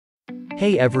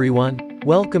Hey everyone,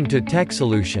 welcome to Tech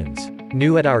Solutions.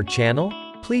 New at our channel?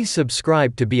 Please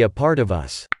subscribe to be a part of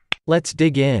us. Let's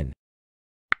dig in.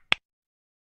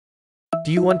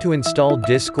 Do you want to install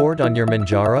Discord on your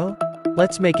Manjaro?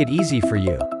 Let's make it easy for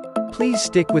you. Please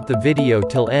stick with the video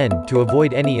till end to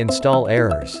avoid any install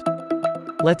errors.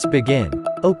 Let's begin.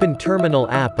 Open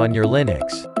Terminal app on your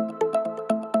Linux.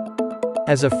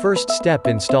 As a first step,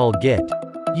 install Git.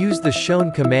 Use the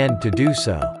shown command to do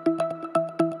so.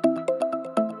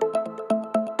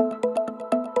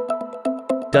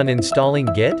 Done installing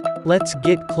Git? Let's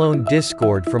git clone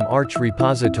Discord from Arch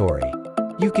repository.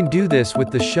 You can do this with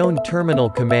the shown terminal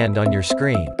command on your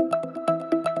screen.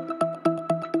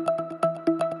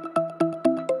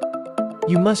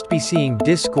 You must be seeing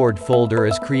Discord folder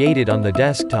is created on the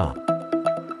desktop.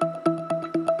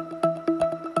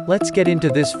 Let's get into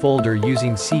this folder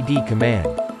using cd command.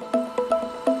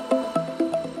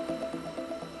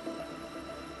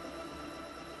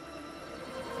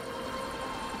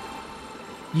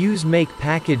 Use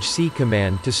makepkg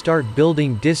command to start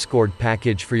building Discord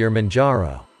package for your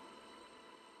Manjaro.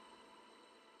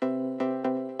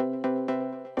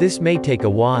 This may take a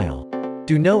while.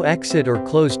 Do no exit or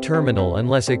close terminal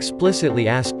unless explicitly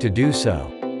asked to do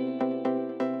so.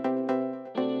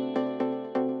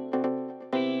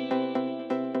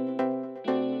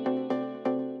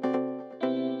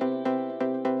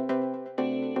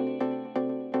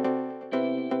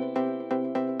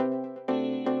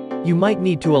 You might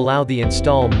need to allow the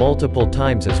install multiple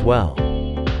times as well.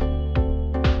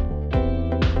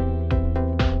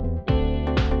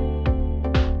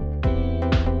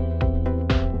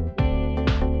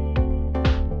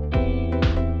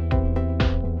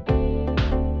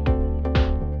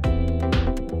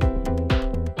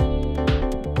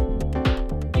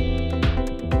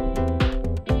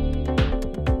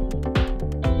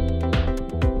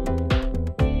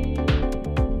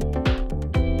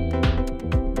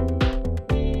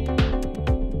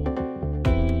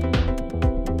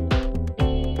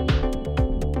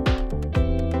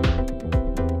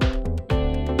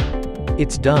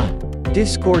 It's done.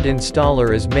 Discord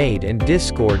installer is made and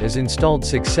Discord is installed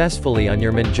successfully on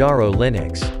your Manjaro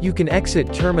Linux. You can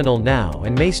exit terminal now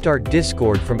and may start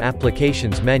Discord from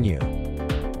Applications menu.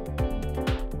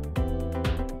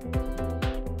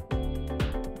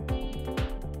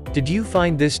 Did you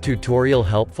find this tutorial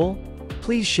helpful?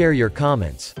 Please share your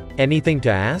comments. Anything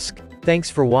to ask? Thanks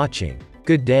for watching.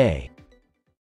 Good day.